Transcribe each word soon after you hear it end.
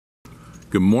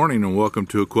Good morning and welcome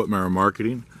to Equipment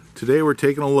Marketing. Today we're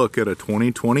taking a look at a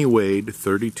 2020 Wade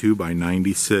 32 by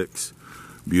 96.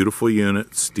 Beautiful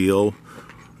unit, steel,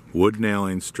 wood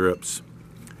nailing strips,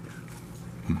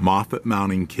 Moffett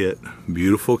mounting kit.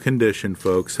 Beautiful condition,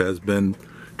 folks. Has been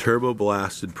turbo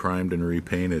blasted, primed, and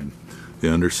repainted.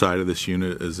 The underside of this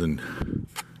unit is in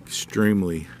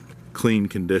extremely clean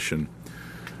condition.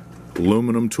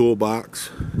 Aluminum toolbox,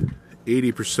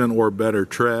 80% or better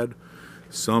tread,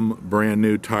 some brand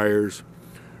new tires,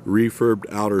 refurbed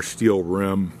outer steel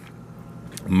rim,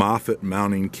 Moffett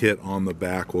mounting kit on the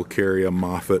back will carry a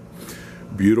Moffett.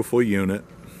 Beautiful unit.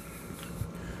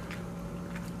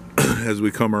 As we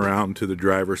come around to the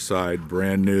driver's side,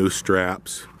 brand new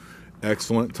straps,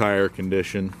 excellent tire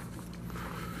condition.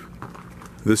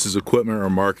 This is Equipment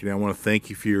Marketing. I want to thank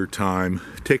you for your time.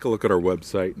 Take a look at our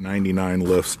website,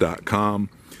 99lifts.com.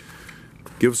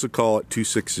 Give us a call at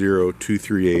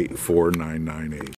 260-238-4998.